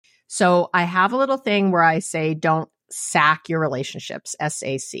So I have a little thing where I say, don't sack your relationships,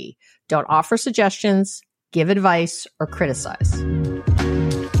 SAC. Don't offer suggestions, give advice, or criticize.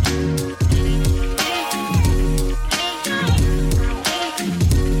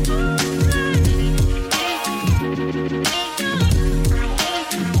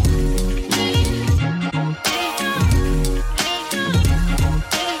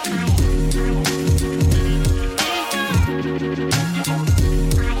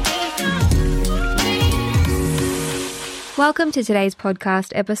 Welcome to today's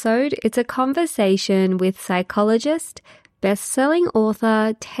podcast episode. It's a conversation with psychologist, best-selling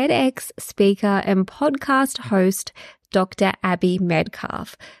author, TEDx speaker, and podcast host, Dr. Abby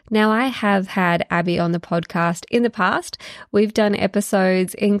Medcalf. Now, I have had Abby on the podcast in the past. We've done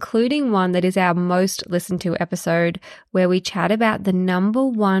episodes, including one that is our most listened to episode, where we chat about the number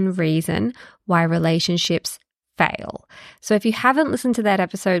one reason why relationships fail. So if you haven't listened to that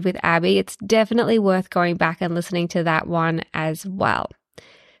episode with Abby, it's definitely worth going back and listening to that one as well.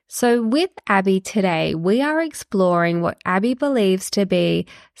 So with Abby today, we are exploring what Abby believes to be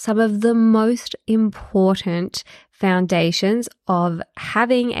some of the most important foundations of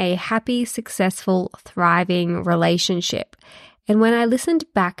having a happy, successful, thriving relationship. And when I listened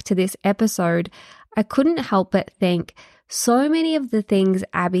back to this episode, I couldn't help but think so many of the things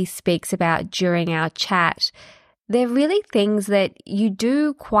Abby speaks about during our chat, they're really things that you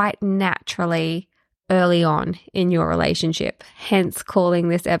do quite naturally early on in your relationship, hence calling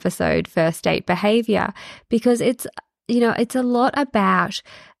this episode First Date Behavior, because it's a lot about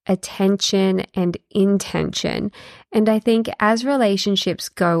attention and intention. And I think as relationships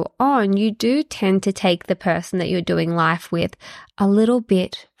go on, you do tend to take the person that you're doing life with a little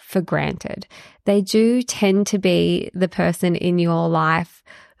bit for granted. They do tend to be the person in your life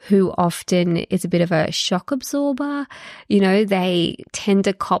who often is a bit of a shock absorber. They tend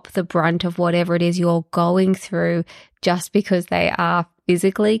to cop the brunt of whatever it is you're going through just because they are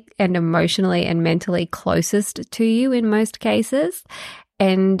physically and emotionally and mentally closest to you in most cases.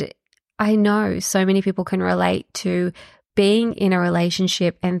 And I know so many people can relate to being in a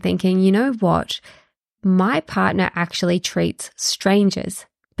relationship and thinking, you know what, my partner actually treats strangers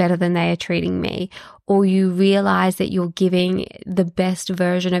better than they are treating me, or you realize that you're giving the best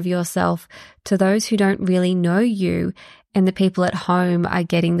version of yourself to those who don't really know you, and the people at home are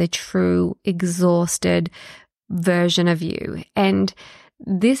getting the true exhausted version of you. And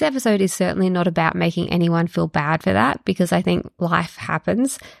this episode is certainly not about making anyone feel bad for that, because I think life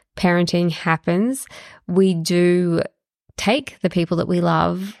happens, parenting happens. We do take the people that we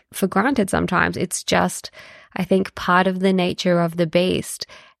love for granted sometimes. It's just, I think, part of the nature of the beast.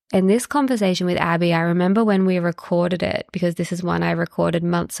 And this conversation with Abby, I remember when we recorded it, because this is one I recorded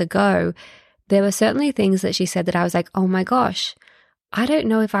months ago, there were certainly things that she said that I was like, oh my gosh, I don't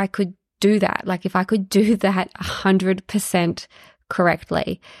know if I could do that. Like if I could do that 100%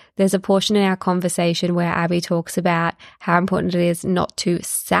 correctly. There's a portion in our conversation where Abby talks about how important it is not to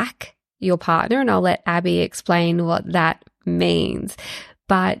sack your partner, and I'll let Abby explain what that means.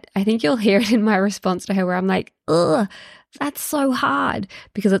 But I think you'll hear it in my response to her where I'm like, ugh, that's so hard,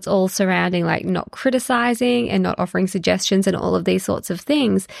 because it's all surrounding like not criticizing and not offering suggestions and all of these sorts of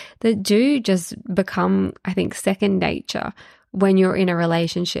things that do just become, I think, second nature when you're in a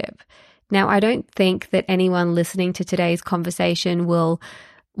relationship. Now, I don't think that anyone listening to today's conversation will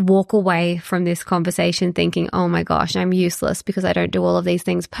walk away from this conversation thinking, oh my gosh, I'm useless because I don't do all of these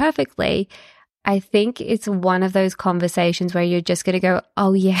things perfectly. I think it's one of those conversations where you're just going to go,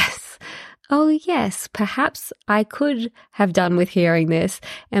 oh yes, perhaps I could have done with hearing this,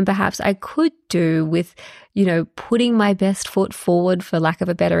 and perhaps I could do with, putting my best foot forward, for lack of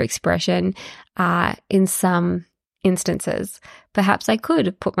a better expression, in some instances. Perhaps I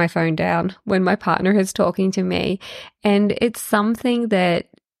could put my phone down when my partner is talking to me. And it's something that,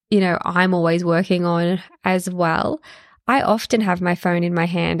 I'm always working on as well. I often have my phone in my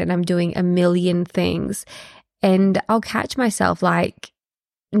hand and I'm doing a million things, and I'll catch myself like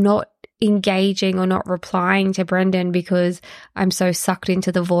not engaging or not replying to Brendan because I'm so sucked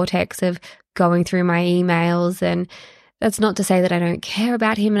into the vortex of going through my emails. And that's not to say that I don't care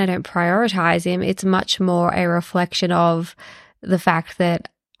about him and I don't prioritize him. It's much more a reflection of the fact that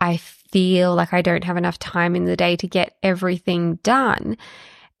I feel like I don't have enough time in the day to get everything done.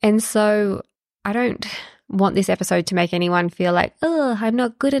 And so I don't want this episode to make anyone feel like, oh, I'm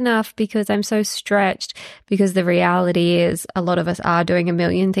not good enough because I'm so stretched, because the reality is a lot of us are doing a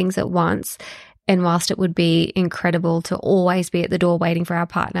million things at once. And whilst it would be incredible to always be at the door waiting for our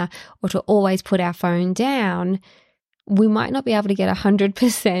partner or to always put our phone down, we might not be able to get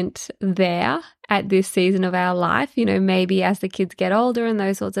 100% there at this season of our life, maybe as the kids get older and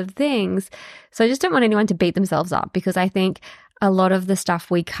those sorts of things. So I just don't want anyone to beat themselves up, because I think a lot of the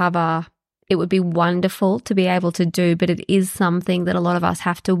stuff we cover, it would be wonderful to be able to do, but it is something that a lot of us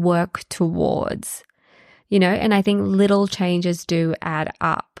have to work towards, and I think little changes do add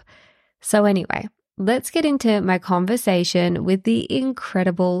up. So anyway, let's get into my conversation with the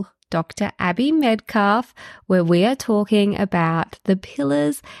incredible Dr. Abby Medcalf, where we are talking about the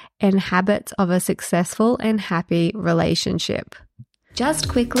pillars and habits of a successful and happy relationship. Just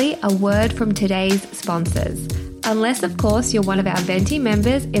quickly, a word from today's sponsors. Unless, of course, you're one of our Venti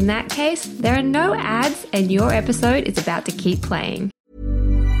members, in that case, there are no ads and your episode is about to keep playing.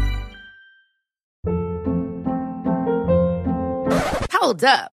 Hold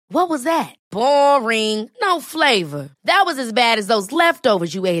up. What was that? Boring. No flavor. That was as bad as those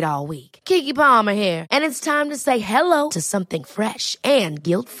leftovers you ate all week. Keke Palmer here. And it's time to say hello to something fresh and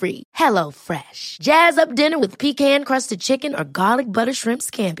guilt-free. Hello Fresh. Jazz up dinner with pecan-crusted chicken or garlic butter shrimp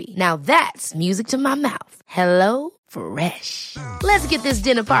scampi. Now that's music to my mouth. Hello Fresh. Let's get this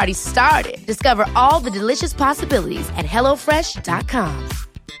dinner party started. Discover all the delicious possibilities at HelloFresh.com.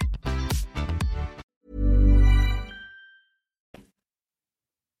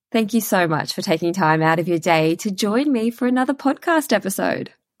 Thank you so much for taking time out of your day to join me for another podcast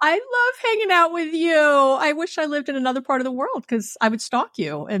episode. I love hanging out with you. I wish I lived in another part of the world, because I would stalk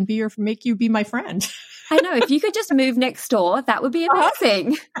you and make you be my friend. I know. If you could just move next door, that would be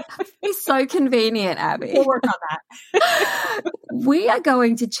amazing. It's so convenient, Abby. We'll work on that. We are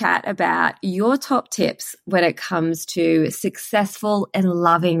going to chat about your top tips when it comes to successful and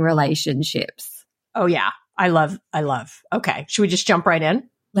loving relationships. Oh, yeah. I love. Okay. Should we just jump right in?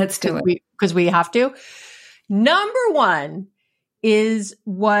 Let's do it. Because we have to. Number one is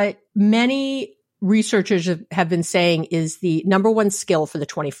what many researchers have been saying is the number one skill for the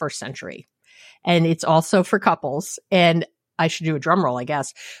 21st century. And it's also for couples. And I should do a drum roll, I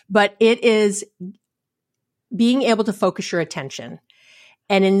guess. But it is being able to focus your attention.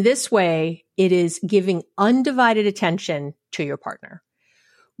 And in this way, it is giving undivided attention to your partner.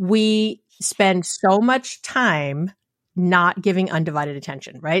 We spend so much time not giving undivided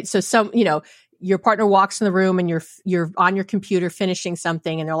attention, right? So your partner walks in the room and you're on your computer finishing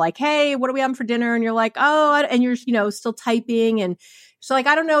something and they're like, hey, what are we having for dinner? And you're like, oh, and you're, still typing. And so like,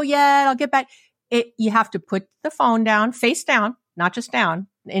 I don't know yet. I'll get back. You have to put the phone down, face down, not just down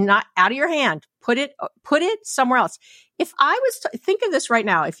and not out of your hand. Put it somewhere else. If I was think of this right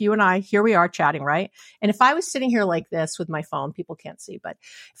now, if you and I, here we are chatting, right? And if I was sitting here like this with my phone, people can't see, but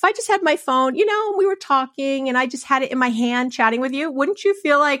if I just had my phone, we were talking and I just had it in my hand chatting with you, wouldn't you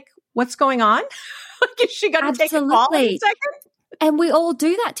feel like, what's going on? Like, is she going to take a call in a second? And we all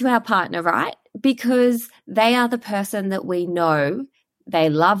do that to our partner, right? Because they are the person that we know. They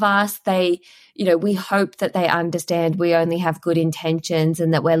love us. We hope that they understand we only have good intentions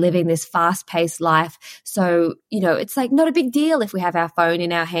and that we're living this fast-paced life. So, it's like not a big deal if we have our phone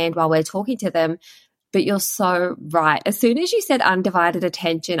in our hand while we're talking to them. But you're so right. As soon as you said undivided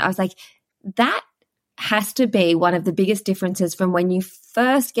attention, I was like, that has to be one of the biggest differences from when you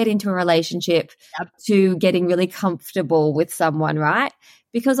first get into a relationship to getting really comfortable with someone, right?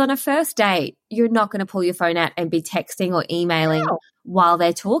 Because on a first date, you're not going to pull your phone out and be texting or emailing while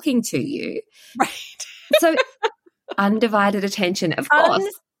they're talking to you. Right. So undivided attention, of course.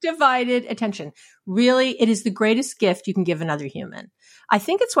 Undivided attention. Really, it is the greatest gift you can give another human. I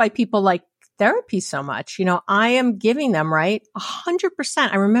think it's why people like therapy so much. I am giving them, right,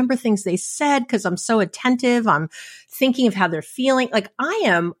 100%. I remember things they said because I'm so attentive. I'm thinking of how they're feeling. Like I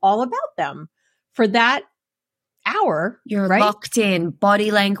am all about them for that hour. You're right? Locked in, body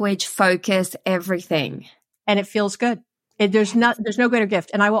language, focus, everything. And it feels good. There's no greater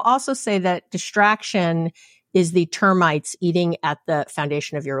gift. And I will also say that distraction is the termites eating at the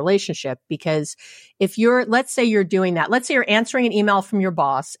foundation of your relationship. Because if let's say you're doing that, let's say you're answering an email from your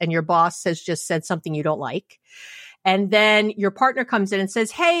boss and your boss has just said something you don't like. And then your partner comes in and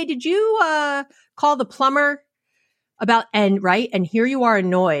says, hey, did you call the plumber and here you are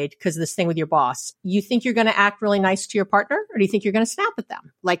annoyed because of this thing with your boss. You think you're going to act really nice to your partner, or do you think you're going to snap at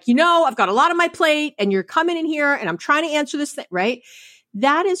them? Like, I've got a lot on my plate and you're coming in here and I'm trying to answer this thing, right?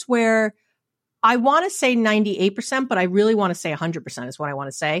 That is where I want to say 98%, but I really want to say 100% is what I want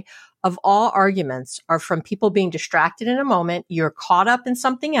to say, of all arguments are from people being distracted in a moment. You're caught up in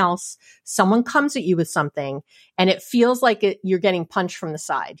something else. Someone comes at you with something and it feels like you're getting punched from the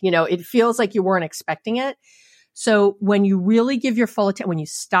side. It feels like you weren't expecting it. So when you really give your full attention, when you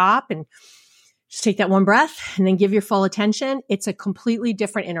stop and Just take that one breath and then give your full attention. It's a completely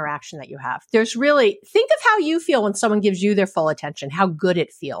different interaction that you have. There's really, think of how you feel when someone gives you their full attention, how good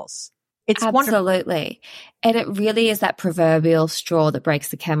it feels. It's absolutely. Wonderful. And it really is that proverbial straw that breaks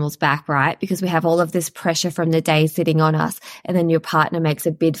the camel's back, right? Because we have all of this pressure from the day sitting on us, and then your partner makes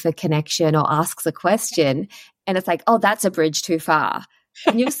a bid for connection or asks a question, and it's like, oh, that's a bridge too far.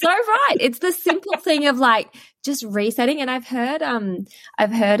 And you're so right. It's the simple thing of like just resetting. And I've heard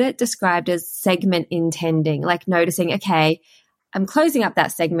it described as segment intending, like noticing, okay, I'm closing up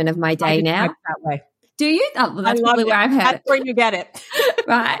that segment of my day now. That way. Do you? Oh, well, that's probably where I've heard it. That's where you get it.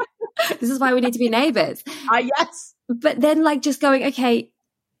 Right. This is why we need to be neighbors. Yes. But then like just going, okay,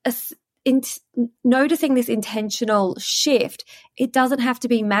 noticing this intentional shift, it doesn't have to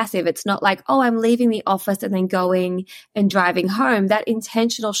be massive. It's not like, oh, I'm leaving the office and then going and driving home. That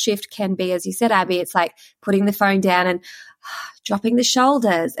intentional shift can be, as you said, Abby, it's like putting the phone down and dropping the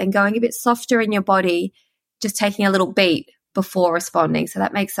shoulders and going a bit softer in your body, just taking a little beat before responding. So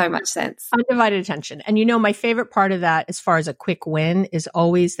that makes so much sense. Undivided attention. And my favorite part of that, as far as a quick win, is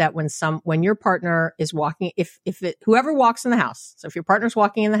always that when your partner is walking, whoever walks in the house. So if your partner's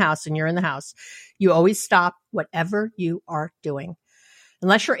walking in the house and you're in the house, you always stop whatever you are doing,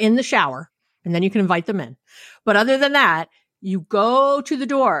 unless you're in the shower, and then you can invite them in. But other than that, you go to the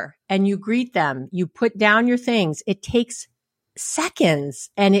door and you greet them. You put down your things. It takes seconds,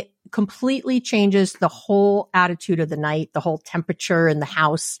 and it completely changes the whole attitude of the night, the whole temperature in the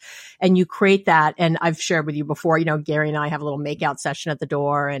house. And you create that. And I've shared with you before, Gary and I have a little makeout session at the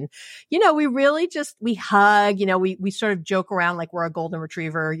door, and, we really we hug, we sort of joke around like we're a golden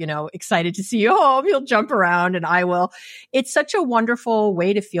retriever, excited to see you home. He'll jump around and I will. It's such a wonderful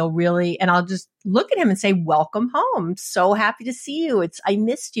way to feel, really. And I'll just look at him and say, welcome home. So happy to see you. I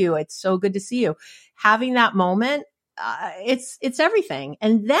missed you. It's so good to see you. Having that moment, it's everything.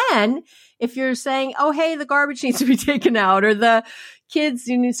 And then if you're saying, oh, hey, the garbage needs to be taken out, or the kids,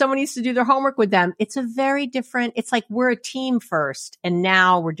 someone needs to do their homework with them, it's a very different, it's like we're a team first, and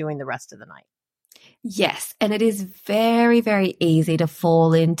now we're doing the rest of the night. Yes. And it is very, very easy to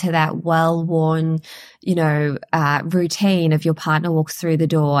fall into that well-worn, routine of your partner walks through the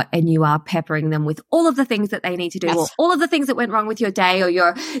door and you are peppering them with all of the things that they need to do, yes, or all of the things that went wrong with your day, or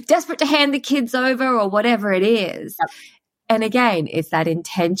you're desperate to hand the kids over, or whatever it is. Yep. And again, it's that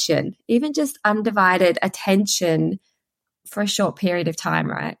intention, even just undivided attention for a short period of time,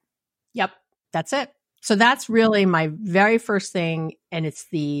 right? Yep. That's it. So that's really my very first thing. And it's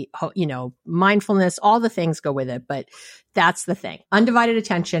the, mindfulness, all the things go with it, but that's the thing. Undivided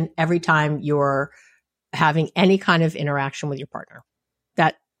attention every time you're having any kind of interaction with your partner.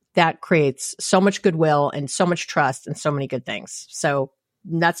 That creates so much goodwill and so much trust and so many good things. So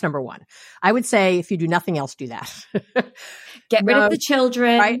that's number one. I would say if you do nothing else, do that. Get rid of the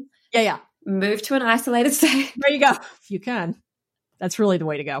children. Right? Yeah. Move to an isolated state. There you go. If you can. That's really the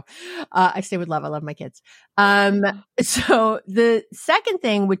way to go. I say with love. I love my kids. So the second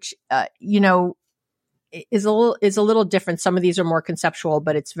thing, which, is a little different. Some of these are more conceptual,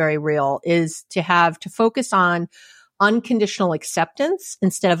 but it's very real, is to focus on unconditional acceptance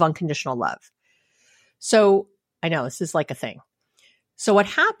instead of unconditional love. So I know this is like a thing. So what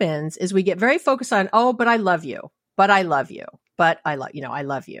happens is we get very focused on, oh, but I love you, but I love you. But I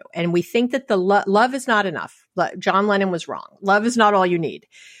love you. And we think that the love is not enough. John Lennon was wrong. Love is not all you need.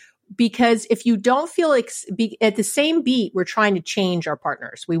 Because if you don't feel at the same beat, we're trying to change our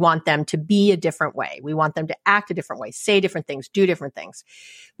partners. We want them to be a different way. We want them to act a different way, say different things, do different things,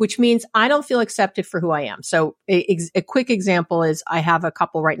 which means I don't feel accepted for who I am. So a quick example is I have a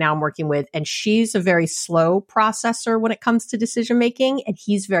couple right now I'm working with, and she's a very slow processor when it comes to decision making, and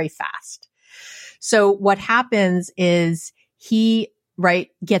he's very fast. So what happens is he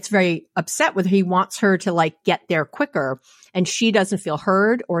gets very upset with her. He wants her to get there quicker, and she doesn't feel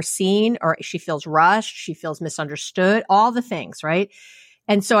heard or seen, or she feels rushed. She feels misunderstood, all the things, right?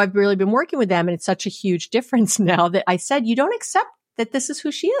 And so I've really been working with them, and it's such a huge difference now that I said, you don't accept that this is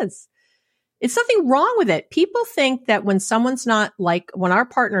who she is. It's nothing wrong with it. People think that when someone's not when our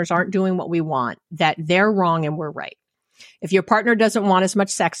partners aren't doing what we want, that they're wrong and we're right. If your partner doesn't want as much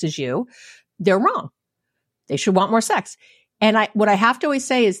sex as you, they're wrong. They should want more sex. And what I have to always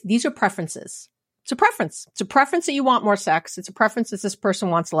say is these are preferences. It's a preference. It's a preference that you want more sex. It's a preference that this person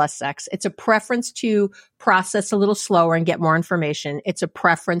wants less sex. It's a preference to process a little slower and get more information. It's a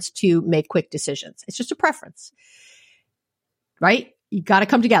preference to make quick decisions. It's just a preference, right? You got to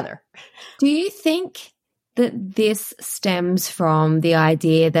come together. Do you think that this stems from the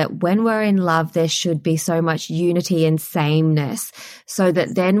idea that when we're in love, there should be so much unity and sameness, so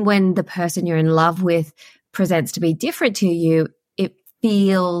that then when the person you're in love with presents to be different to you, it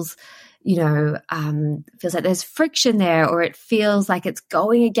feels feels like there's friction there, or it feels like it's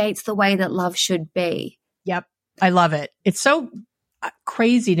going against the way that love should be. Yep. I love it. It's so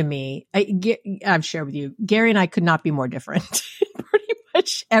crazy to me. I've shared with you, Gary and I could not be more different. Pretty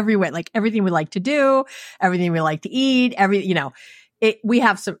much every way, like everything we like to do, everything we like to eat, we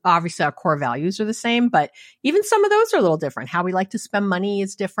have some, obviously our core values are the same, but even some of those are a little different. How we like to spend money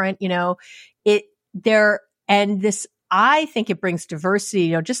is different, I think it brings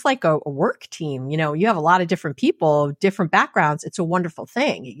diversity, just like a work team, you have a lot of different people, different backgrounds. It's a wonderful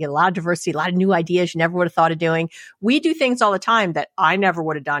thing. You get a lot of diversity, a lot of new ideas you never would have thought of doing. We do things all the time that I never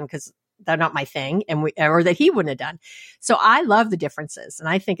would have done because they're not my thing, or that he wouldn't have done. So I love the differences, and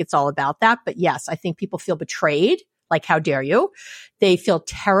I think it's all about that. But yes, I think people feel betrayed. Like, how dare you? They feel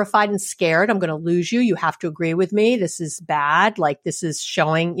terrified and scared. I'm going to lose you. You have to agree with me. This is bad. Like, this is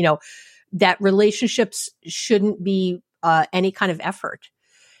showing, that relationships shouldn't be any kind of effort.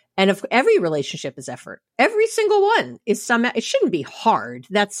 And if every relationship is effort, every single one is it shouldn't be hard.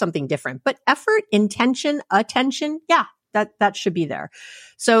 That's something different. But effort, intention, attention, yeah, that should be there.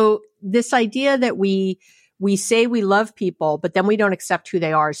 So this idea that we say we love people, but then we don't accept who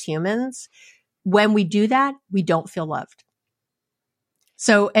they are as humans. When we do that, we don't feel loved.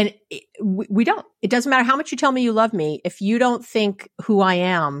 So, and we don't. It doesn't matter how much you tell me you love me. If you don't think who I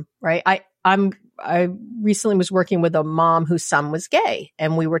am, right? I recently was working with a mom whose son was gay,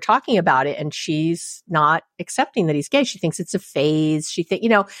 and we were talking about it, and she's not accepting that he's gay. She thinks it's a phase. She's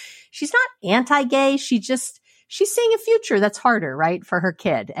not anti-gay. She's seeing a future that's harder, right, for her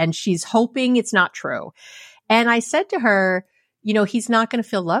kid. And she's hoping it's not true. And I said to her, he's not going to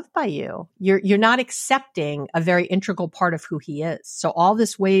feel loved by you. You're not accepting a very integral part of who he is. So all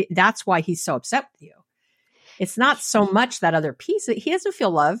this way, that's why he's so upset with you. It's not so much that other piece. He doesn't feel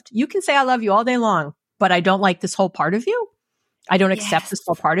loved. You can say I love you all day long, but I don't like this whole part of you. I don't accept this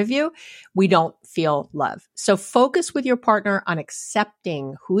whole part of you. We don't feel love. So focus with your partner on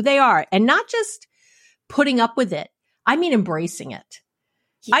accepting who they are, and not just putting up with it. I mean, embracing it.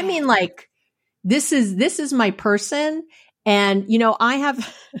 Yeah. I mean, like, this is my person. And, I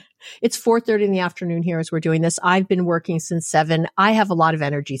have, it's 4:30 in the afternoon here as we're doing this. I've been working since 7. I have a lot of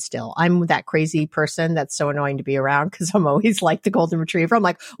energy still. I'm that crazy person that's so annoying to be around because I'm always like the golden retriever. I'm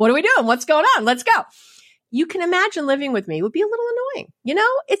like, what are we doing? What's going on? Let's go. You can imagine living with me. It would be a little annoying.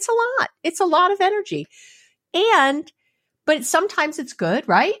 It's a lot. It's a lot of energy. But sometimes it's good,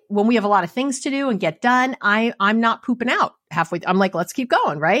 right? When we have a lot of things to do and get done, I'm not pooping out halfway. I'm like, let's keep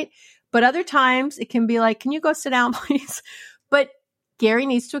going, right? But other times it can be like, can you go sit down, please? But Gary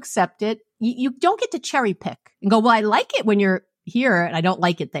needs to accept it. You don't get to cherry pick and go, well, I like it when you're here and I don't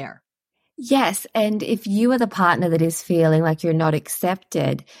like it there. Yes. And if you are the partner that is feeling like you're not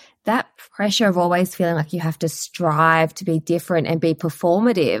accepted, that pressure of always feeling like you have to strive to be different and be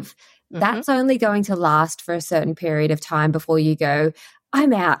performative, that's only going to last for a certain period of time before you go,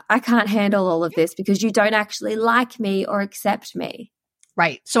 I'm out. I can't handle all of this because you don't actually like me or accept me.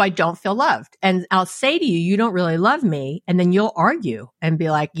 Right. So I don't feel loved. And I'll say to you, you don't really love me. And then you'll argue and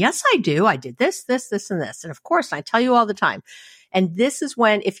be like, yes, I do. I did this, this, this, and this. And of course, I tell you all the time. And this is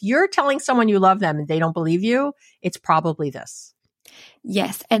when, if you're telling someone you love them and they don't believe you, it's probably this.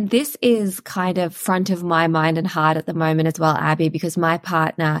 Yes. And this is kind of front of my mind and heart at the moment as well, Abby, because my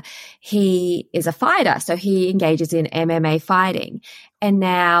partner, he is a fighter. So he engages in MMA fighting. And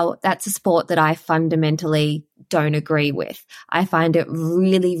now that's a sport that I fundamentally don't agree with. I find it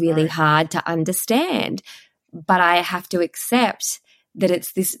really, really hard to understand, but I have to accept that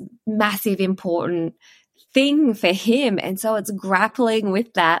it's this massive, important thing for him. And so it's grappling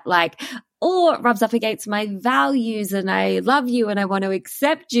with that, like, oh, it rubs up against my values and I love you and I want to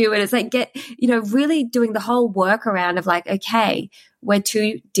accept you. And it's like, really doing the whole workaround of like, okay, we're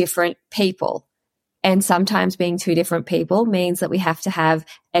two different people. And sometimes being two different people means that we have to have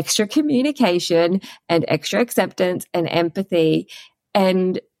extra communication and extra acceptance and empathy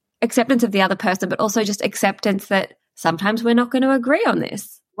and acceptance of the other person, but also just acceptance that sometimes we're not going to agree on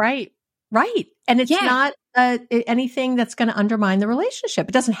this. Right. Right. And it's not anything that's going to undermine the relationship.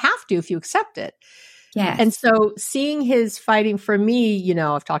 It doesn't have to if you accept it. Yeah. And so seeing his fighting for me,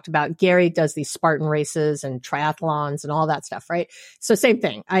 I've talked about Gary does these Spartan races and triathlons and all that stuff, right? So same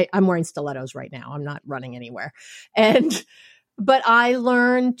thing. I'm wearing stilettos right now. I'm not running anywhere. But I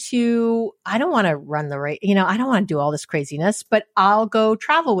learned I don't want to run the race. I don't want to do all this craziness, but I'll go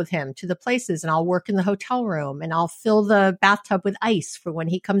travel with him to the places and I'll work in the hotel room and I'll fill the bathtub with ice for when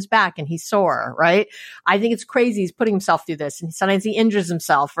he comes back and he's sore, right? I think it's crazy. He's putting himself through this and sometimes he injures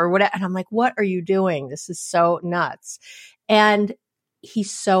himself or whatever. And I'm like, what are you doing? This is so nuts. And he's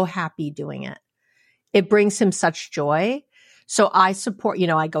so happy doing it. It brings him such joy. So I support,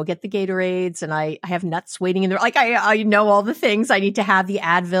 I go get the Gatorades and I have nuts waiting in there. Like I know all the things I need to have, the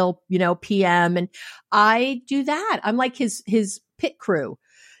Advil, PM, and I do that. I'm like his pit crew,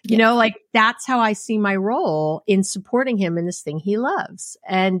 like that's how I see my role in supporting him in this thing he loves.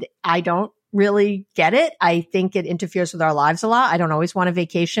 And I don't really get it. I think it interferes with our lives a lot. I don't always want a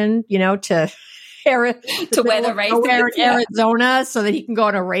vacation, to where the race is, in Arizona so that he can go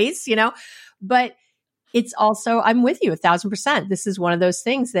on a race, but it's also, I'm with you 1,000%. This is one of those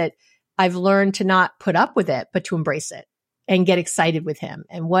things that I've learned to not put up with it, but to embrace it and get excited with him.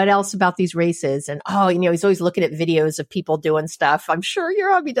 And what else about these races? And, he's always looking at videos of people doing stuff. I'm sure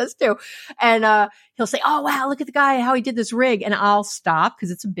your hubby does too. And, he'll say, oh, wow, look at the guy, how he did this rig. And I'll stop because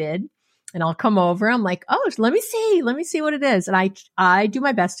it's a bid and I'll come over. I'm like, oh, let me see what it is. And I do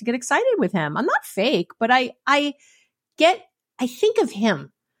my best to get excited with him. I'm not fake, but I think of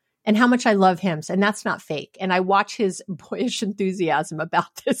him and how much I love him. And that's not fake. And I watch his boyish enthusiasm about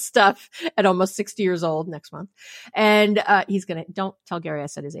this stuff at almost 60 years old next month. And, don't tell Gary I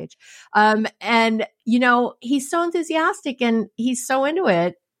said his age. And he's so enthusiastic and he's so into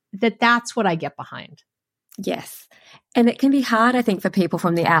it that's what I get behind. Yes. And it can be hard, I think, for people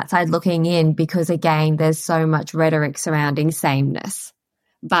from the outside looking in because, again, there's so much rhetoric surrounding sameness.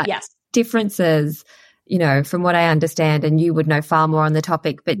 But differences, from what I understand, and you would know far more on the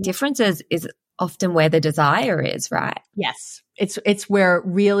topic, but differences is often where the desire is, right? Yes. It's where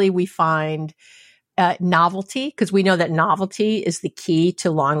really we find novelty, because we know that novelty is the key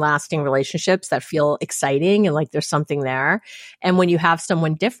to long-lasting relationships that feel exciting and like there's something there. And when you have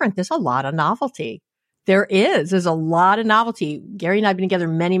someone different, there's a lot of novelty. There's a lot of novelty. Gary and I have been together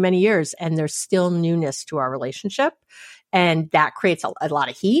many, many years, and there's still newness to our relationship. And that creates a lot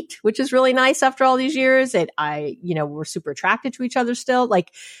of heat, which is really nice after all these years. We're super attracted to each other still.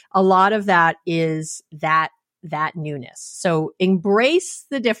 Like a lot of that is that newness. So embrace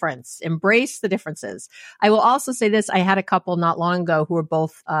the difference, embrace the differences. I will also say this. I had a couple not long ago who were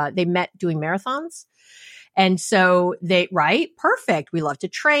both, they met doing marathons. And so perfect. We love to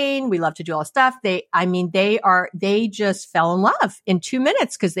train. We love to do all this stuff. They just fell in love in 2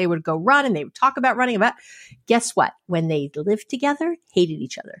 minutes because they would go run and they would talk about running about. Guess what? When they lived together, hated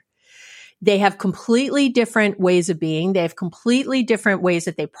each other. They have completely different ways of being. They have completely different ways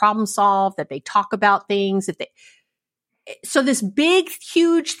that they problem solve, that they talk about things, so this big,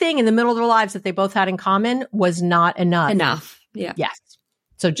 huge thing in the middle of their lives that they both had in common was not enough. Yeah. Yes.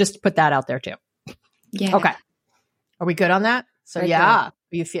 So just put that out there too. Yeah. Okay. Are we good on that? So Very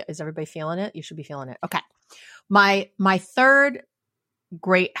good. Is everybody feeling it? You should be feeling it. Okay. My third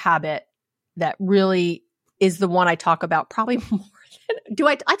great habit that really is the one I talk about probably more than,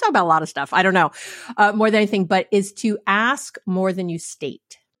 I talk about a lot of stuff. I don't know, more than anything, but is to ask more than you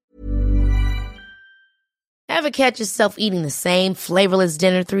state. Ever catch yourself eating the same flavorless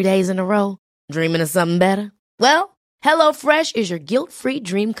dinner 3 days in a row? Dreaming of something better? Well, HelloFresh is your guilt-free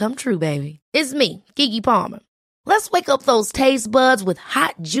dream come true, baby. It's me, Keke Palmer. Let's wake up those taste buds with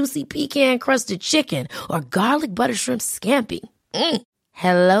hot, juicy pecan-crusted chicken or garlic butter shrimp scampi.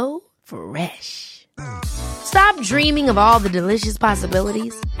 Hello Fresh. Stop dreaming of all the delicious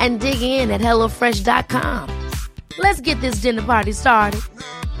possibilities and dig in at HelloFresh.com. Let's get this dinner party started.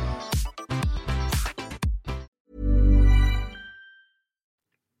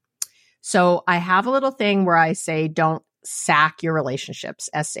 So I have a little thing where I say, don't sack your relationships,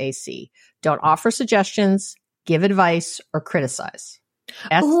 SAC. Don't offer suggestions, give advice, or criticize.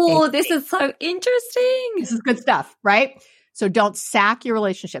 Oh, this is so interesting. This is good stuff, right? So don't sack your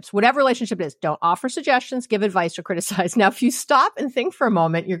relationships. Whatever relationship it is, don't offer suggestions, give advice, or criticize. Now, if you stop and think for a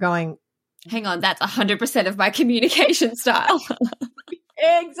moment, you're going, hang on, that's 100% of my communication style.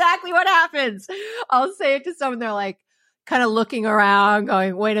 Exactly what happens. I'll say it to someone, they're like, kind of looking around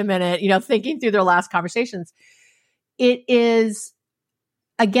going, wait a minute, thinking through their last conversations. It is,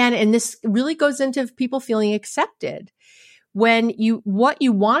 again, and this really goes into people feeling accepted. What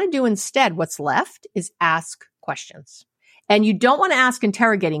you want to do instead, what's left is ask questions. And you don't want to ask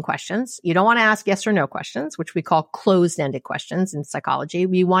interrogating questions. You don't want to ask yes or no questions, which we call closed-ended questions in psychology.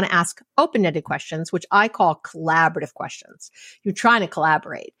 You want to ask open-ended questions, which I call collaborative questions. You're trying to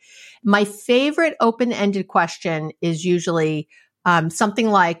collaborate. My favorite open-ended question is usually something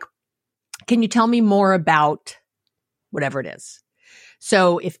like, can you tell me more about whatever it is?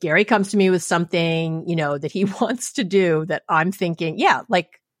 So if Gary comes to me with something, that he wants to do that I'm thinking, yeah,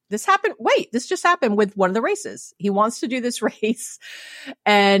 like, this just happened with one of the races. He wants to do this race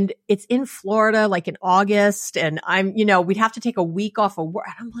and it's in Florida, like in August. And we'd have to take a week off of work.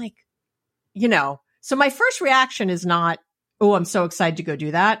 And I'm like, so my first reaction is not, oh, I'm so excited to go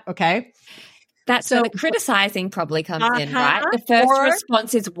do that. Okay. That's where the criticizing probably comes in, right? The first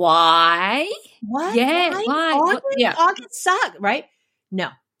response is why? What? Yeah, why? August suck, right? No.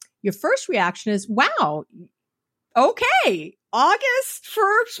 Your first reaction is, wow, okay, August for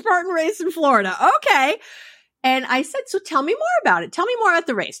Spartan race in Florida. Okay. And I said, so tell me more about it. Tell me more about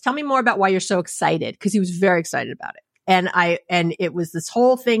the race. Tell me more about why you're so excited. Because he was very excited about it. And it was this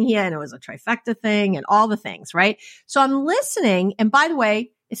whole thing here, and it was a trifecta thing and all the things, right? So I'm listening. And by the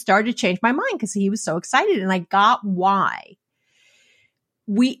way, it started to change my mind because he was so excited, and I got why.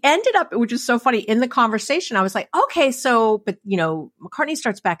 We ended up, which is so funny, in the conversation, I was like, okay, so, but, McCartney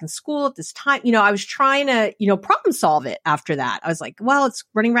starts back in school at this time. I was trying to, problem solve it after that. I was like, well, it's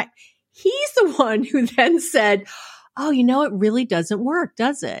running right. He's the one who then said, oh, it really doesn't work,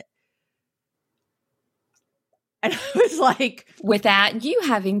 does it? And I was like, without you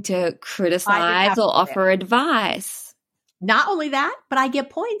having to criticize or offer advice. Not only that, but I get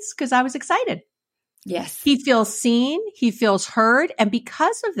points because I was excited. Yes. He feels seen. He feels heard. And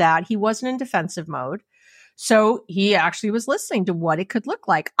because of that, he wasn't in defensive mode. So he actually was listening to what it could look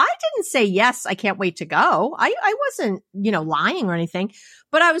like. I didn't say, yes, I can't wait to go. I wasn't, lying or anything,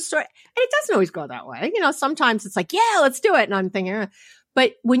 but I was and it doesn't always go that way. Sometimes it's like, yeah, let's do it. And I'm thinking,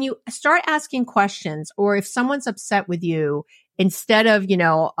 but when you start asking questions, or if someone's upset with you, instead of,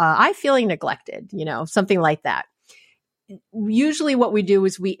 I'm feeling neglected, something like that. Usually what we do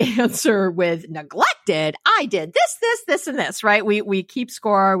is we answer with neglected. I did this, and this, right? We keep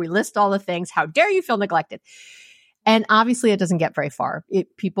score. We list all the things. How dare you feel neglected? And obviously it doesn't get very far.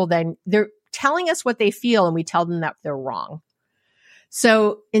 People then, they're telling us what they feel, and we tell them that they're wrong.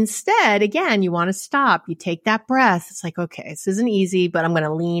 So instead, again, you want to stop. You take that breath. It's like, okay, this isn't easy, but I'm going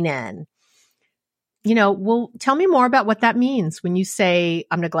to lean in. Well, tell me more about what that means when you say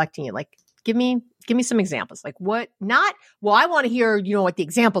I'm neglecting you. Like, give me some examples. Like what? Not, well, I want to hear, what the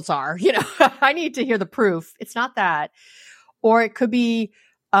examples are. I need to hear the proof. It's not that. Or it could be,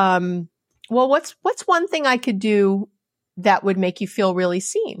 well, what's one thing I could do that would make you feel really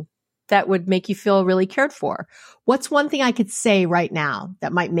seen? That would make you feel really cared for? What's one thing I could say right now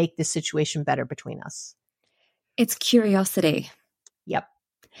that might make this situation better between us? It's curiosity. Yep.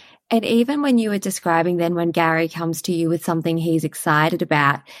 And even when you were describing then when Gary comes to you with something he's excited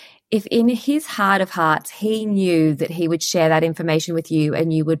about, if in his heart of hearts he knew that he would share that information with you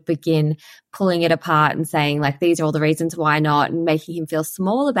and you would begin pulling it apart and saying, like, these are all the reasons why not, and making him feel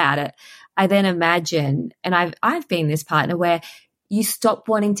small about it, I then imagine, and I've been this partner where you stop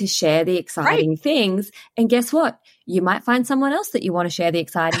wanting to share the exciting things. And guess what? You might find someone else that you want to share the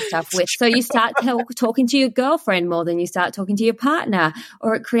exciting stuff with. So you start talking to your girlfriend more than you start talking to your partner,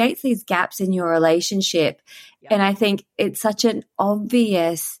 or it creates these gaps in your relationship. Yep. And I think it's such an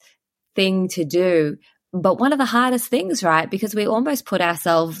obvious thing to do, but one of the hardest things, right? Because we almost put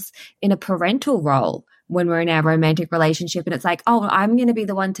ourselves in a parental role when we're in our romantic relationship. And it's like, oh, I'm going to be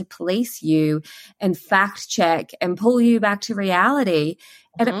the one to police you and fact check and pull you back to reality.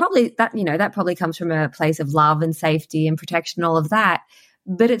 And it probably, that probably comes from a place of love and safety and protection, all of that.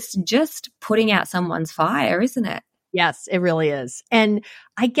 But it's just putting out someone's fire, isn't it? Yes, it really is. And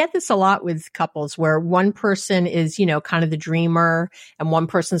I get this a lot with couples where one person is, kind of the dreamer and one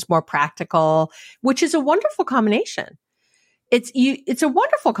person's more practical, which is a wonderful combination. It's a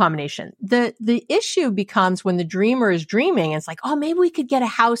wonderful combination. The issue becomes when the dreamer is dreaming, and it's like, oh, maybe we could get a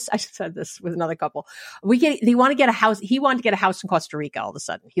house. I said this with another couple. They want to get a house. He wanted to get a house in Costa Rica all of a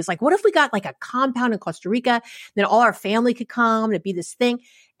sudden. He's like, what if we got like a compound in Costa Rica? Then all our family could come and it'd be this thing.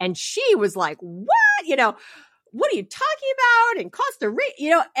 And she was like, what? What are you talking about in Costa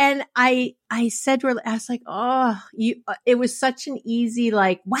Rica? And I said to her, I was like, oh, it was such an easy,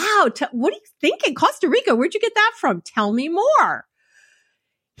 like, wow, what do you think in Costa Rica? Where'd you get that from? Tell me more.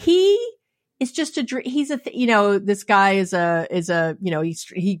 He is just this guy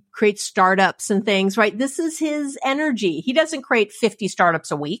he creates startups and things, right? This is his energy. He doesn't create 50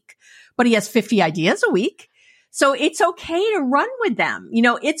 startups a week, but he has 50 ideas a week. So it's okay to run with them.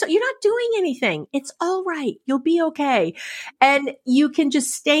 You're not doing anything. It's all right. You'll be okay. And you can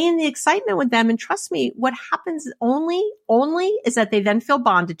just stay in the excitement with them. And trust me, what happens only is that they then feel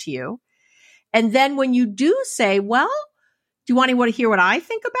bonded to you. And then when you do say, well, do you want to hear what I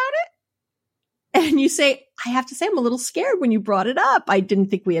think about it? And you say, I have to say, I'm a little scared when you brought it up. I didn't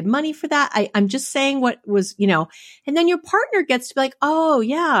think we had money for that. I'm just saying what was, and then your partner gets to be like, oh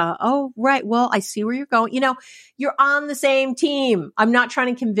yeah. Oh, right. Well, I see where you're going. You're on the same team. I'm not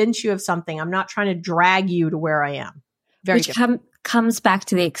trying to convince you of something. I'm not trying to drag you to where I am. Which comes back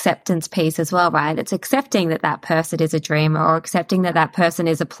to the acceptance piece as well, right? It's accepting that person is a dreamer, or accepting that person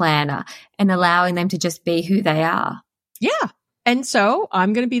is a planner, and allowing them to just be who they are. Yeah. And so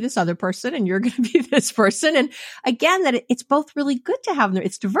I'm going to be this other person and you're going to be this person. And again, that it's both really good to have them.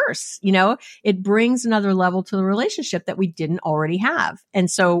 It's diverse. It brings another level to the relationship that we didn't already have. And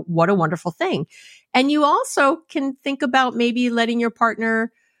so what a wonderful thing. And you also can think about maybe letting your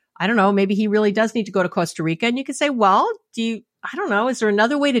partner, I don't know, maybe he really does need to go to Costa Rica. And you can say, well, I don't know, is there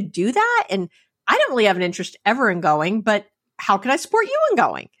another way to do that? And I don't really have an interest ever in going, but how can I support you in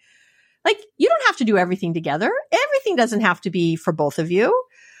going? Like, you don't have to do everything together. Everything doesn't have to be for both of you.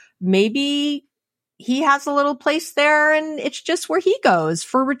 Maybe he has a little place there and it's just where he goes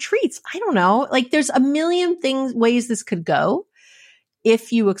for retreats. I don't know. Like, there's a million ways this could go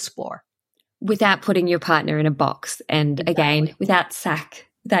if you explore. Without putting your partner in a box. And again, without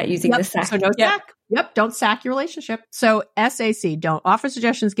using the sack. So no sack. Yep. Don't sack your relationship. So SAC, don't offer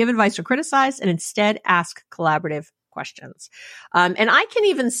suggestions, give advice, or criticize, and instead ask collaborative questions. And I can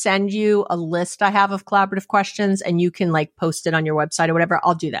even send you a list I have of collaborative questions and you can like post it on your website or whatever.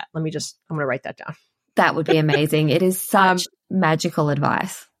 I'll do that. I'm going to write that down. That would be amazing. It is such magical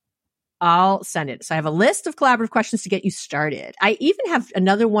advice. I'll send it. So I have a list of collaborative questions to get you started. I even have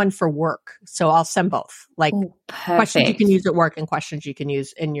another one for work. So I'll send both, like questions you can use at work and questions you can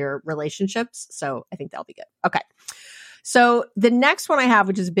use in your relationships. So I think that'll be good. Okay. So the next one I have,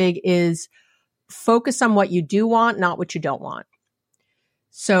 which is big, is focus on what you do want, not what you don't want.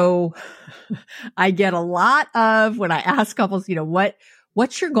 So I get a lot of when I ask couples,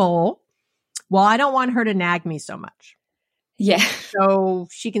 what's your goal? Well, I don't want her to nag me so much. Yeah. So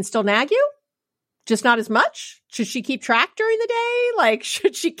she can still nag you, just not as much. Should she keep track during the day? Like,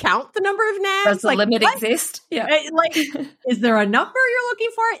 should she count the number of nags? Does the limit exist? Yeah. Like, is there a number you're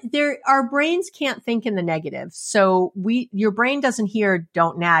looking for? Our brains can't think in the negative. So your brain doesn't hear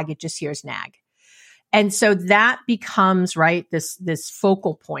don't nag. It just hears nag. And so that becomes, right, this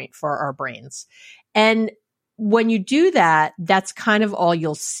focal point for our brains. And when you do that, that's kind of all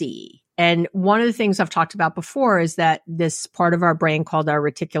you'll see. And one of the things I've talked about before is that this part of our brain called our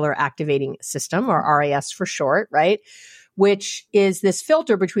reticular activating system, or RAS for short, right? Which is this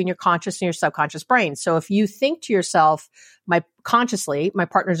filter between your conscious and your subconscious brain. So if you think to yourself, my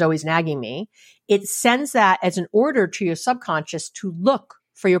partner's always nagging me, it sends that as an order to your subconscious to look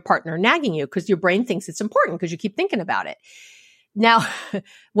for your partner nagging you because your brain thinks it's important because you keep thinking about it. Now,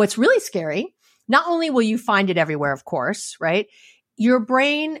 what's really scary, not only will you find it everywhere, of course, right? Your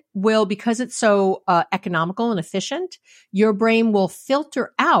brain will, because it's so economical and efficient, your brain will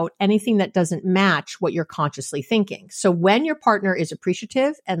filter out anything that doesn't match what you're consciously thinking. So when your partner is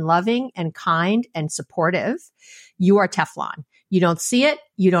appreciative and loving and kind and supportive, you are Teflon. You don't see it,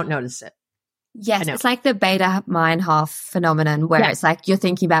 you don't notice it. Yes, it's like the beta Meinhof phenomenon where it's like you're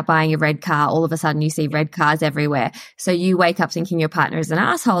thinking about buying a red car, all of a sudden you see red cars everywhere. So you wake up thinking your partner is an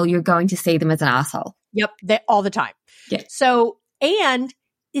asshole, you're going to see them as an asshole. Yep, all the time. Yeah. So, and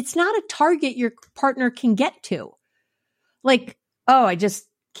it's not a target your partner can get to. Like, oh, I just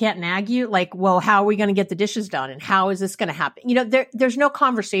can't nag you. Like, well, how are we going to get the dishes done? And how is this going to happen? There's no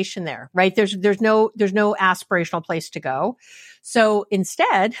conversation there, right? There's no aspirational place to go. So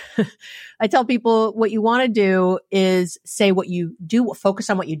instead, I tell people what you want to do is say what you do,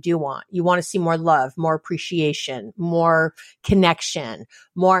 focus on what you do want. You want to see more love, more appreciation, more connection,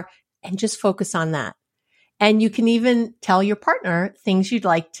 and just focus on that. And you can even tell your partner things you'd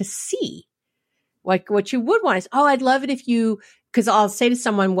like to see. Like what you would want is, oh, I'd love it if because I'll say to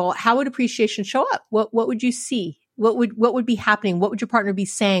someone, well, how would appreciation show up? What would you see? What would be happening? What would your partner be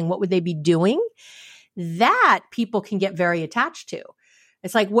saying? What would they be doing? That people can get very attached to.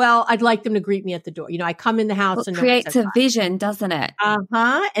 It's like, well, I'd like them to greet me at the door. I come in the house and it creates a vision, doesn't it?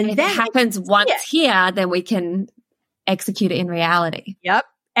 Uh-huh. And if then it happens once here, then we can execute it in reality. Yep.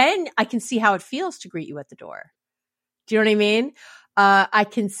 And I can see how it feels to greet you at the door. Do you know what I mean? I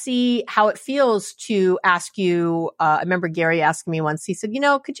can see how it feels to ask you. I remember Gary asking me once, he said,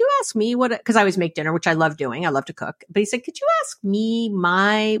 could you ask me because I always make dinner, which I love doing. I love to cook. But he said, could you ask me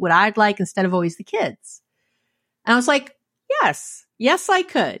what I'd like instead of always the kids? And I was like, yes, I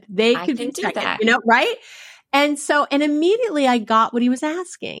could. They could do that. Right? And immediately I got what he was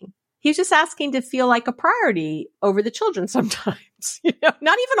asking. He was just asking to feel like a priority over the children sometimes, not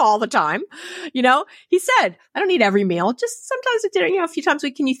even all the time. He said, I don't need every meal, just sometimes at dinner, a few times a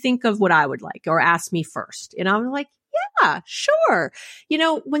week, can you think of what I would like or ask me first? And I'm like, yeah, sure.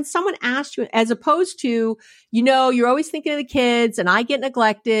 When someone asks you, as opposed to, you're always thinking of the kids and I get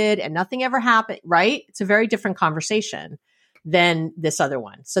neglected and nothing ever happened, right? It's a very different conversation than this other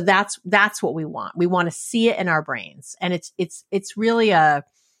one. So that's what we want. We want to see it in our brains. And it's really a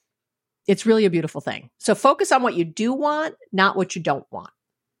beautiful thing. So focus on what you do want, not what you don't want.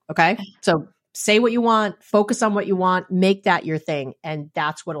 Okay. So say what you want, focus on what you want, make that your thing. And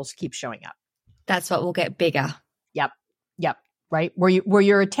that's what'll keep showing up. That's what will get bigger. Yep. Right. Where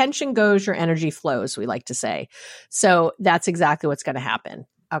your attention goes, your energy flows, we like to say. So that's exactly what's going to happen.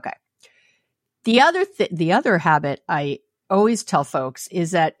 Okay. The other habit I always tell folks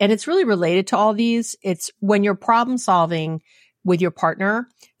is that, and it's really related to all these, it's when you're problem solving with your partner,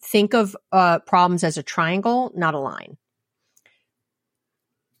 think of problems as a triangle, not a line.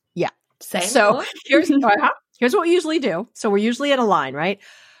 Yeah. Same. So here's what we usually do. So we're usually at a line, right?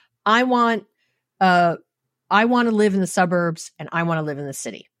 I want to live in the suburbs and I want to live in the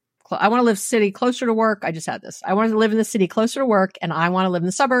city. I want to live city closer to work. I just had this. I want to live in the city closer to work and I want to live in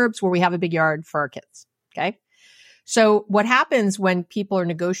the suburbs where we have a big yard for our kids. Okay. So what happens when people are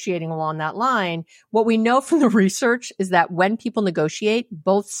negotiating along that line, what we know from the research is that when people negotiate,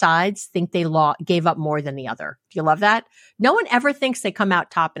 both sides think they gave up more than the other. Do you love that? No one ever thinks they come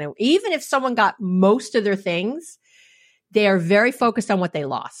out top. And even if someone got most of their things, they are very focused on what they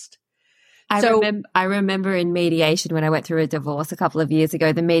lost. I remember in mediation when I went through a divorce a couple of years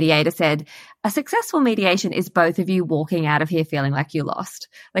ago, the mediator said, a successful mediation is both of you walking out of here feeling like you lost.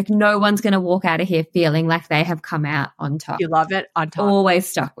 Like no one's going to walk out of here feeling like they have come out on top. You love it. On top. Always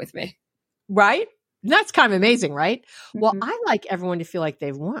stuck with me. Right? That's kind of amazing, right? Mm-hmm. Well, I like everyone to feel like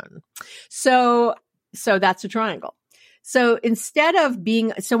they've won. So that's a triangle. So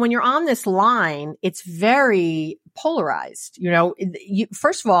when you're on this line, it's very polarized.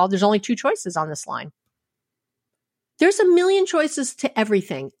 First of all, there's only two choices on this line. There's a million choices to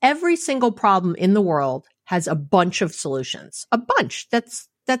everything. Every single problem in the world has a bunch of solutions. A bunch.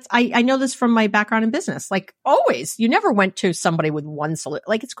 I know this from my background in business. Like always, you never went to somebody with one solution.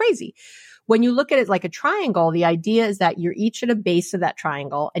 Like it's crazy. When you look at it like a triangle, the idea is that you're each at a base of that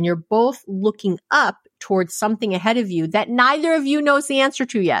triangle and you're both looking up towards something ahead of you that neither of you knows the answer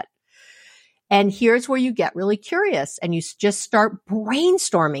to yet. And here's where you get really curious and you just start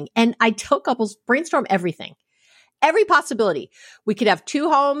brainstorming. And I tell couples, brainstorm everything. Every possibility. We could have two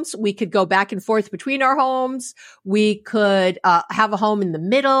homes. We could go back and forth between our homes. We could have a home in the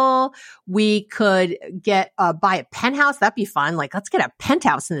middle. We could buy a penthouse. That'd be fun. Like, let's get a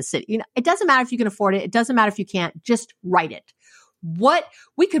penthouse in the city. It doesn't matter if you can afford it. It doesn't matter if you can't. Just write it.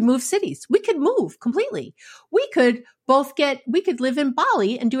 We could move cities. We could move completely. We could live in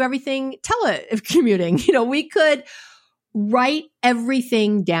Bali and do everything telecommuting. We could write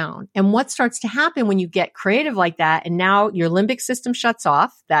everything down. And what starts to happen when you get creative like that, and now your limbic system shuts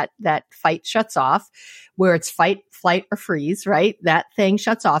off, that fight shuts off, where it's fight, flight, or freeze, right? That thing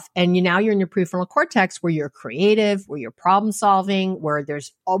shuts off. And now you're in your prefrontal cortex where you're creative, where you're problem solving, where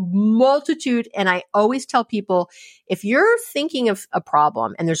there's a multitude. And I always tell people, if you're thinking of a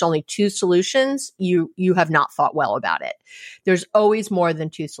problem and there's only two solutions, you have not thought well about it. There's always more than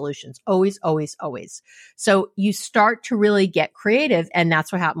two solutions. Always, always, always. So you start to really get creative. And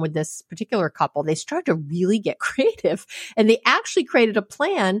that's what happened with this particular couple. They started to really get creative and they actually created a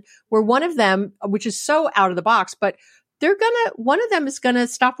plan where one of them, which is so out of the box, but one of them is going to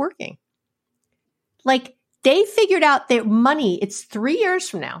stop working. Like they figured out their money. It's 3 years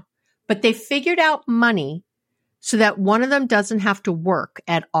from now, but they figured out money so that one of them doesn't have to work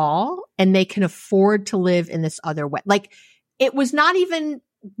at all and they can afford to live in this other way. Like it was not even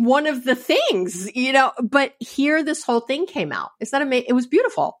one of the things, but here this whole thing came out. Is that amazing? It was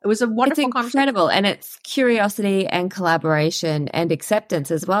beautiful. It was a wonderful conversation. It's incredible. And it's curiosity and collaboration and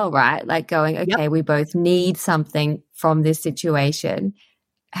acceptance as well, right? Like going, okay, we both need something from this situation.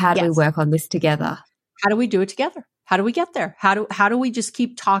 How do we work on this together? How do we do it together? How do we get there? How do we just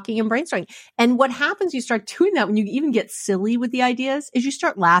keep talking and brainstorming? And what happens, you start doing that when you even get silly with the ideas, is you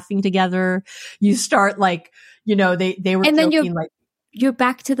start laughing together. You start like, they were and joking then you're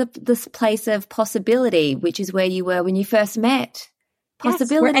back to this place of possibility, which is where you were when you first met.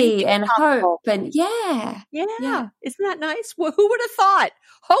 Possibility and hope and Yeah. Isn't that nice? Well, who would have thought?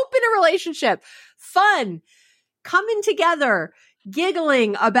 Hope in a relationship, fun, coming together,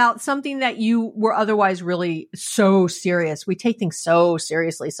 giggling about something that you were otherwise really so serious. We take things so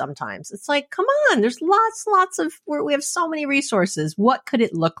seriously sometimes. It's like, come on, there's lots of, we have so many resources. What could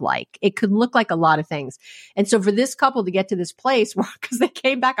it look like? It could look like a lot of things. And so for this couple to get to this place where, because they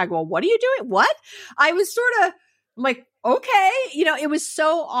came back, I go, well, what are you doing? What? I was I'm like, okay, it was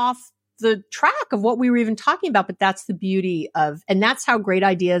so off the track of what we were even talking about, but that's the beauty of, and that's how great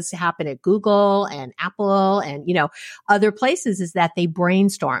ideas happen at Google and Apple and, other places, is that they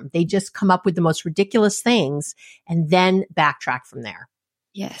brainstorm. They just come up with the most ridiculous things and then backtrack from there.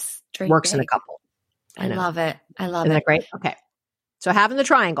 Yes. Works in a couple. I love it. Isn't that great? Okay. So having the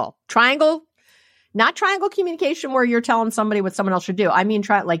triangle Not triangle communication where you're telling somebody what someone else should do. I mean,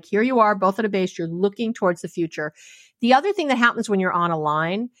 like here you are both at a base, you're looking towards the future. The other thing that happens when you're on a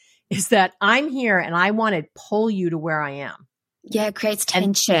line is that I'm here and I want to pull you to where I am. Yeah, it creates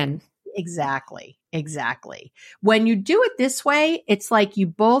tension. Exactly. When you do it this way, it's like you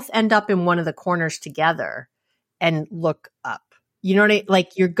both end up in one of the corners together and look up. You know what I mean?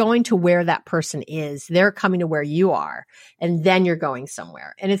 Like you're going to where that person is. They're coming to where you are, and then you're going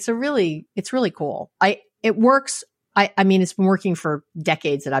somewhere. And it's really cool. It works. I mean, it's been working for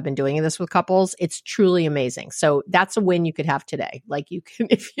decades that I've been doing this with couples. It's truly amazing. So that's a win you could have today. Like you can,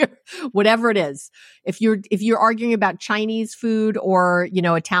 if you're, whatever it is, if you're arguing about Chinese food or,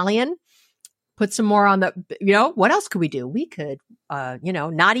 Italian, put some more on the, what else could we do? We could,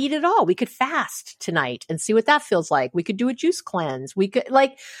 not eat at all. We could fast tonight and see what that feels like. We could do a juice cleanse. We could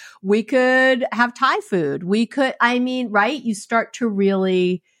have Thai food. Right? You start to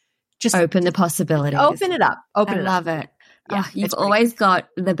really just open the possibilities. Open it up. I love it. Yeah, you've always got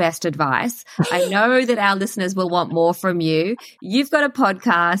the best advice. I know that our listeners will want more from you. You've got a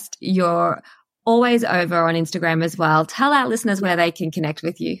podcast. You're always over on Instagram as well. Tell our listeners where they can connect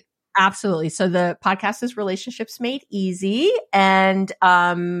with you. Absolutely. So the podcast is Relationships Made Easy. And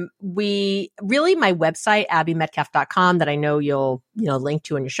my website, abbymetcalf.com, that I know you'll, link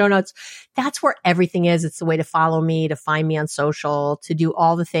to in your show notes. That's where everything is. It's the way to follow me, to find me on social, to do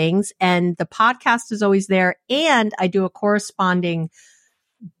all the things. And the podcast is always there. And I do a corresponding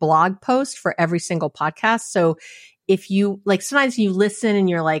blog post for every single podcast. So if you sometimes you listen and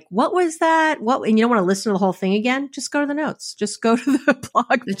you're like, what was that? And you don't want to listen to the whole thing again, just go to the notes. Just go to the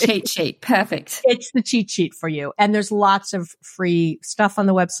blog. The cheat sheet. Perfect. It's the cheat sheet for you. And there's lots of free stuff on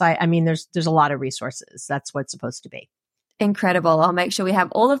the website. I mean, there's a lot of resources. That's what it's supposed to be. Incredible. I'll make sure we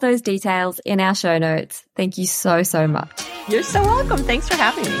have all of those details in our show notes. Thank you so, so much. You're so welcome. Thanks for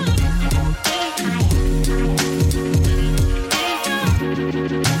having me.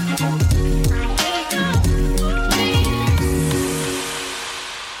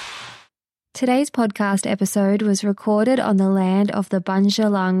 Today's podcast episode was recorded on the land of the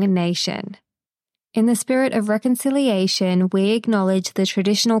Bundjalung Nation. In the spirit of reconciliation, we acknowledge the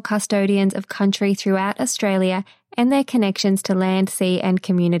traditional custodians of country throughout Australia and their connections to land, sea, and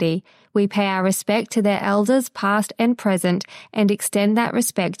community. We pay our respect to their elders, past and present, and extend that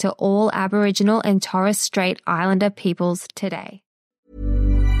respect to all Aboriginal and Torres Strait Islander peoples today.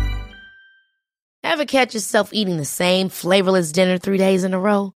 Ever catch yourself eating the same flavorless dinner 3 days in a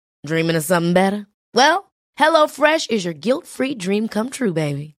row? Dreaming of something better? Well, HelloFresh is your guilt-free dream come true,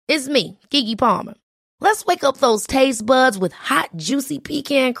 baby. It's me, Keke Palmer. Let's wake up those taste buds with hot, juicy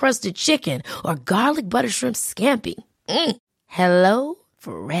pecan-crusted chicken or garlic butter shrimp scampi.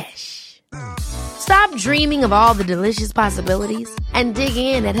 HelloFresh. Stop dreaming of all the delicious possibilities and dig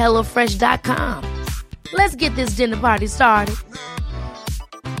in at HelloFresh.com. Let's get this dinner party started.